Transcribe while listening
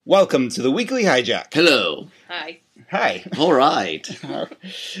Welcome to the Weekly Hijack. Hello. Hi. Hi. All right.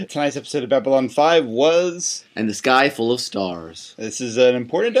 Tonight's episode of Babylon 5 was... And the sky full of stars. This is an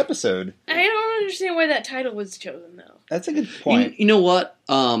important episode. I don't understand why that title was chosen, though. That's a good point. You know what?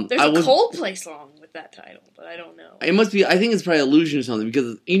 There's a Coldplay song with that title, but I don't know. It must be, I think it's probably allusion to something,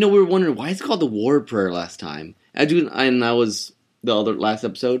 because, we were wondering, why is it called the War Prayer last time? And I was... the other last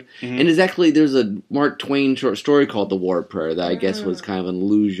episode, and it's actually there's a Mark Twain short story called "The War Prayer" that I guess was kind of an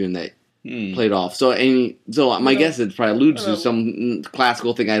illusion that played off. So my guess is it probably alludes to some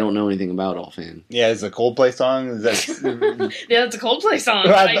classical thing I don't know anything about offhand. Yeah, it's a Coldplay song. Is that... Yeah, it's a Coldplay song.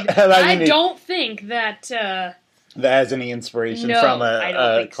 I don't think that that has any inspiration from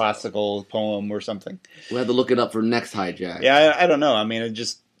a classical poem or something. We'll have to look it up for next hijack. Yeah, I don't know. I mean,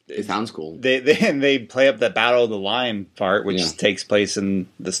 it sounds cool. They play up the Battle of the Line part, which takes place in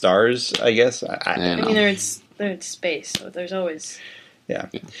the stars, I guess. I mean, they're in space, so there's always... Yeah.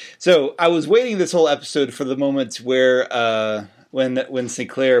 So I was waiting this whole episode for the moment where when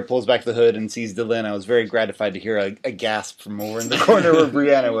Sinclair pulls back the hood and sees Delenn, I was very gratified to hear a gasp from over in the corner where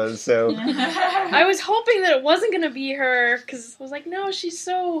Brianna was. So I was hoping that it wasn't going to be her, because I was like, no, she's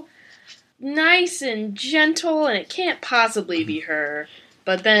so nice and gentle, and it can't possibly be her.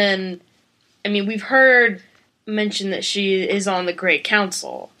 But then, I mean, we've heard mention that she is on the Great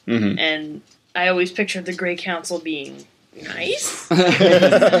Council, and I always pictured the Great Council being nice.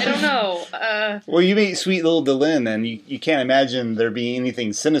 I don't know. Well, you meet sweet little Delenn, and you can't imagine there being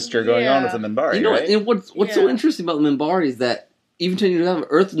anything sinister going on with the Minbari, right? And what's so interesting about the Minbari is that even 10 years after,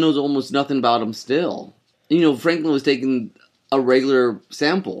 Earth knows almost nothing about them still. Franklin was taking a regular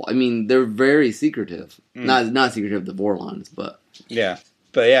sample. I mean, they're very secretive. Not secretive, the Vorlons, but... Yeah.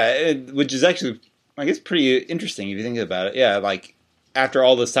 But yeah, which is actually, I guess, pretty interesting if you think about it. Yeah, like, after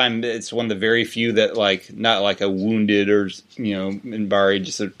all this time, it's one of the very few that, like, not like a wounded or, Minbari,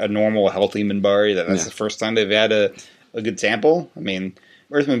 just a normal, healthy Minbari. That's the first time they've had a good sample. I mean,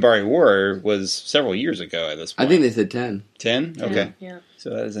 Earth Minbari War was several years ago at this point. I think they said 10. 10? Okay. Yeah. So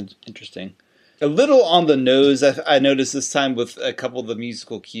that is interesting. A little on the nose, I noticed this time with a couple of the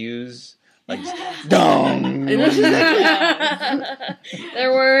musical cues. Like, dong! There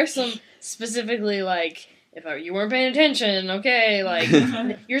were some specifically, like, if you weren't paying attention, okay, like,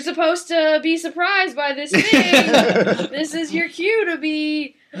 you're supposed to be surprised by this thing. This is your cue to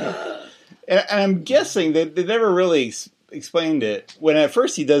be... And I'm guessing that they never really explained it. When at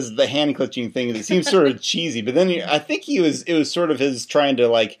first he does the hand-clutching thing, it seems sort of cheesy, but then I think it was sort of his trying to,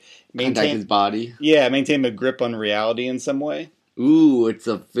 like, maintain... Contact his body? Yeah, maintain a grip on reality in some way. Ooh, it's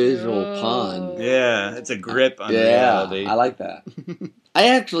a visual pun. Yeah, it's a grip on reality. I like that.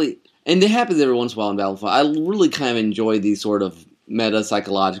 I actually, and it happens every once in a while in Babylon 5, I really kind of enjoy these sort of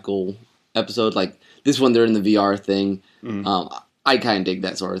meta-psychological episodes. Like, this one, they're in the VR thing. I kind of dig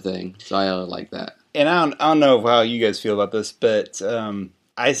that sort of thing, so I like that. And I don't know how you guys feel about this, but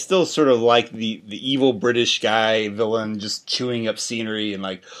I still sort of like the evil British guy villain just chewing up scenery and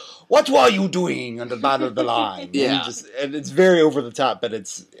like... What were you doing on the bottom of the line? Yeah. And it's very over the top, but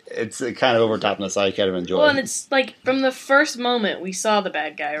it's a kind of over topness I kind of enjoy. Well, and it's like from the first moment we saw the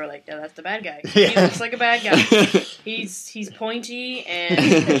bad guy, we're like, yeah, that's the bad guy. He looks like a bad guy. He's pointy and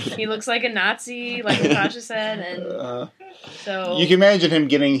he looks like a Nazi, like Natasha said, and so you can imagine him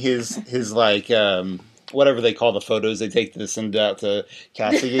getting his like. Whatever they call the photos they take to send out to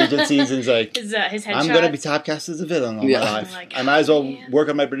casting agencies, and he's like, his headshot. I'm going to be typecast as a villain all my life. Like, I might as well work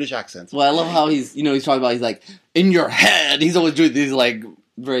on my British accent. Well, I love how he's talking about, he's like, in your head, he's always doing these, like,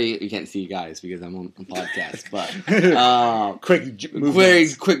 you can't see you guys because I'm on a podcast, but, quick movements.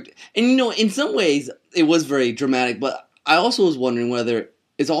 Very quick, and in some ways, it was very dramatic, but I also was wondering whether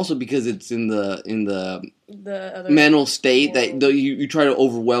it's also because it's in the other mental state that you try to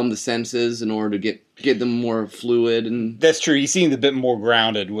overwhelm the senses in order to get them more fluid, and that's true. He seemed a bit more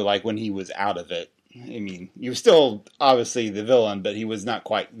grounded with like when he was out of it. I mean, he was still obviously the villain, but he was not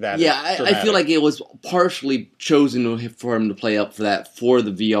quite that. Yeah, I feel like it was partially chosen for him to play up for that for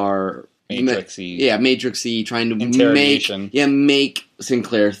the VR Matrix-y. Matrix-y, trying to make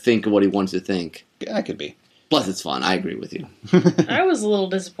Sinclair think of what he wants to think. Yeah, that could be. Plus, it's fun. I agree with you. I was a little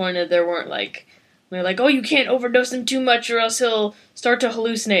disappointed there weren't like... They're like, oh, you can't overdose him too much or else he'll start to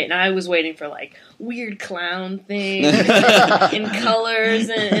hallucinate. And I was waiting for, like, weird clown thing in colors,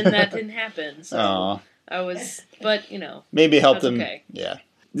 and that didn't happen. So I was... But, maybe it helped him. Okay. Yeah.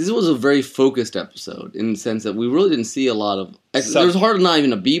 This was a very focused episode in the sense that we really didn't see a lot of... There's hardly not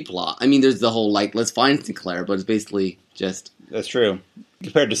even a B-plot. I mean, there's the whole, like, let's find Sinclair, but it's basically just... That's true.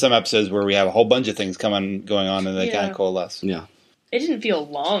 Compared to some episodes where we have a whole bunch of things going on and they kind of coalesce. Yeah. It didn't feel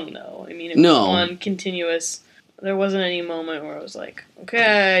long, though. I mean, it was one continuous There wasn't any moment where I was like,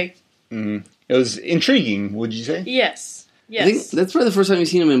 okay. Mm-hmm. It was intriguing, would you say? Yes. I think that's probably the first time you've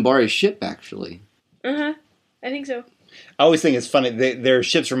seen him in Bari's ship, actually. Uh-huh. I think so. I always think it's funny. Their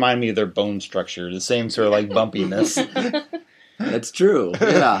ships remind me of their bone structure, the same sort of like bumpiness. That's true.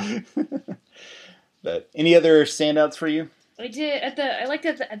 Yeah. But any other standouts for you? I did I liked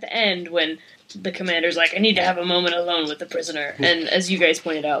at the end when the commander's like, I need to have a moment alone with the prisoner, and as you guys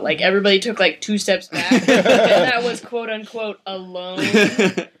pointed out, like everybody took like 2 steps back, and that was quote unquote alone.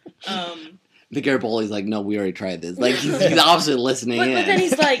 The Garibaldi's like, no, we already tried this. Like he's obviously listening in. But then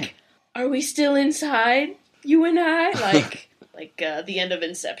he's like, are we still inside? You and I, like the end of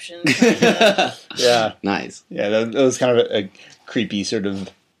Inception. Yeah, nice. Yeah, that was kind of a creepy sort of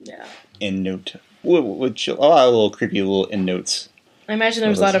end note. Which a little creepy little end notes. I imagine there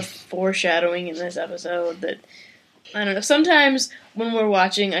was a lot of foreshadowing in this episode that, I don't know, sometimes when we're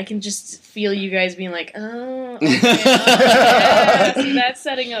watching, I can just feel you guys being like, oh, okay, see, that's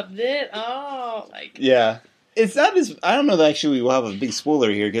setting up this, like... Yeah. It's not as, I don't know that actually we'll have a big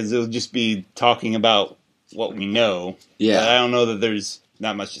spoiler here, because it'll just be talking about what we know. Yeah. But I don't know that there's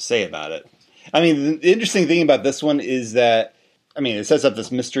not much to say about it. I mean, the interesting thing about this one is that, I mean, it sets up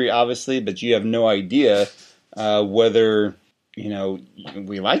this mystery, obviously, but you have no idea whether,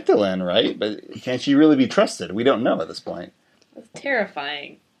 we like Delenn, right? But can she really be trusted? We don't know at this point. That's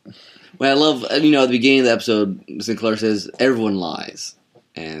terrifying. Well, I love, at the beginning of the episode, Sinclair says, everyone lies.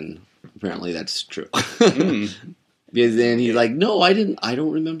 And apparently that's true. Because then he's like, no, I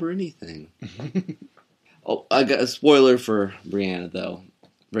don't remember anything. Oh, I got a spoiler for Brianna, though.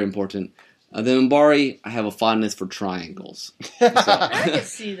 Very important. Then in Bari, I have a fondness for triangles. So. I can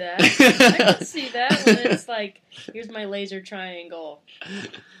see that. I can see that when it's like, here's my laser triangle.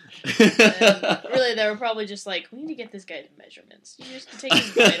 And really, they were probably just like, we need to get this guy to measurements. You just take his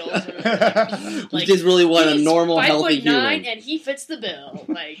vitals. And we just really want a normal, healthy human. 5'9", and he fits the bill.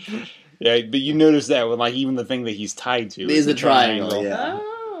 Like, yeah, but you notice that when like even the thing that he's tied to is a triangle. Yeah.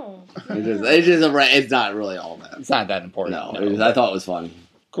 Oh. It's not really all that. It's not that important. No. I thought it was funny.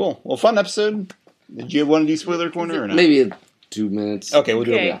 Cool. Well, fun episode. Did you want to do spoiler corner or not? Maybe 2 minutes. Okay, we'll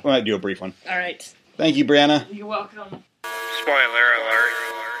do a brief one. All right. Thank you, Brianna. You're welcome. Spoiler alert.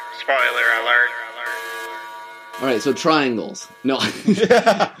 Spoiler alert. All right, so triangles. No,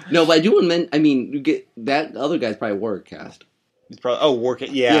 no, but I do admit. I mean, you get that other guy's probably word cast. It's probably work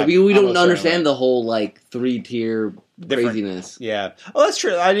it. Yeah, we don't understand the whole like 3-tier different craziness. Yeah. Oh, that's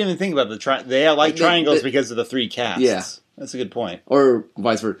true. I didn't even think about they like triangles because of the 3 casts. Yeah. That's a good point. Or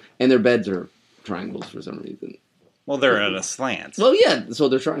vice versa. And their beds are triangles for some reason. Well, they're at a slant. Well, yeah, so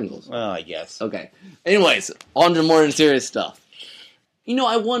they're triangles. Well, I guess. Okay. Anyways, on to more serious stuff.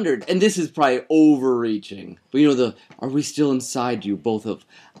 I wondered, and this is probably overreaching, but are we still inside you, both of...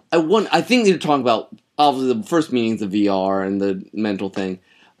 I think they're talking about, obviously, the first meaning's the VR and the mental thing,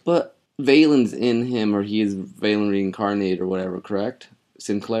 but Valen's in him, or he is Valen reincarnated, or whatever, correct?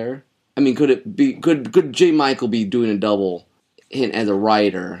 Sinclair? I mean, could J. Michael be doing a double hint as a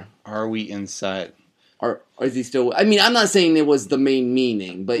writer? Are we inside? Or is he still... I mean, I'm not saying it was the main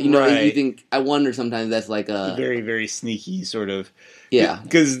meaning, but, right. You think... I wonder sometimes that's like a... Very, very sneaky sort of... Yeah.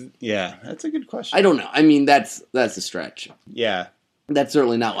 Because, that's a good question. I don't know. I mean, that's a stretch. Yeah. That's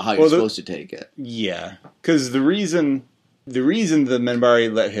certainly not how you're supposed to take it. Yeah. Because the reason the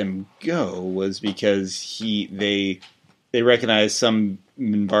Minbari let him go was because they recognized some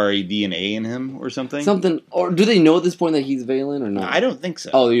Minbari DNA in him or something. Or do they know at this point that he's Valen or not? I don't think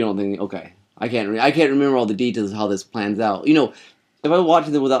so. Oh, you don't think? Okay, I can't remember all the details of how this plans out. If I watch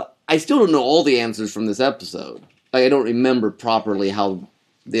it without, I still don't know all the answers from this episode. Like I don't remember properly how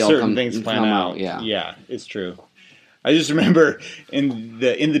they all certain things plan out. Yeah, it's true. I just remember in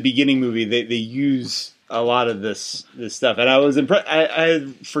the beginning movie they use a lot of this stuff, and I was impressed. I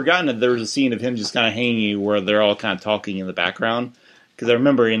had forgotten that there was a scene of him just kind of hanging where they're all kind of talking in the background. Because I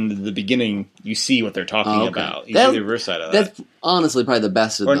remember in the beginning, you see what they're talking about. You see the reverse side of that. That's honestly probably the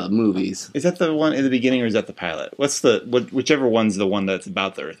best of the movies. Is that the one in the beginning, or is that the pilot? Whichever one's the one that's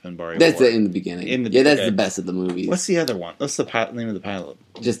about the Earth Minbari War. That's in the beginning. That's the best of the movies. What's the other one? What's the name of the pilot?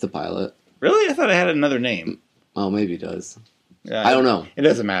 Just the pilot. Really? I thought it had another name. Oh, maybe it does. Yeah, I don't know. It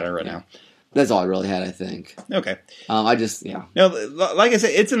doesn't matter right now. That's all I really had, I think. Okay. No, like I said,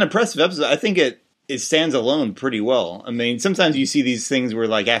 it's an impressive episode. I think it stands alone pretty well. I mean, sometimes you see these things where,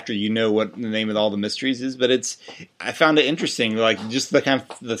 like, after you know what the name of all the mysteries is, but I found it interesting, like, just the kind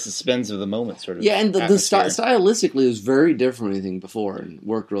of the suspense of the moment, sort of. Yeah, and the stylistically is very different from anything before and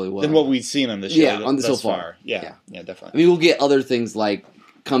worked really well. Than what we've seen on the show so far. Yeah, definitely. I mean, we'll get other things like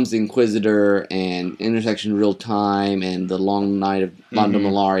comes the Inquisitor and Intersection Real Time and the Long Night of Londo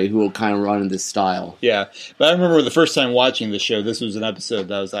Mollari, who will kind of run in this style. Yeah, but I remember the first time watching the show, this was an episode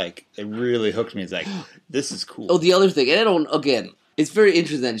that was like, it really hooked me. It's like, this is cool. Oh, the other thing, and I don't, again, it's very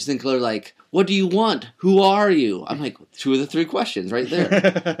interesting that Sinclair, like, what do you want? Who are you? I'm like, 2 of the 3 questions right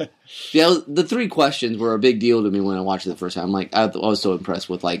there. Yeah, the 3 questions were a big deal to me when I watched it the first time. I'm like, I was so impressed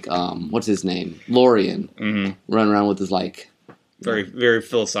with, like, what's his name? Lorian. Running around with his, like... Very, very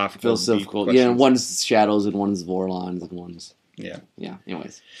philosophical. Yeah, and one's Shadows and one's Vorlons and one's... Yeah,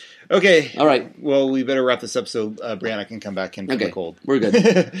 anyways. Okay. All right. Well, we better wrap this up so Brianna can come back in from the cold. We're good.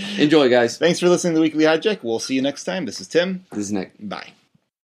 Enjoy, guys. Thanks for listening to the Weekly Hijack. We'll see you next time. This is Tim. This is Nick. Bye.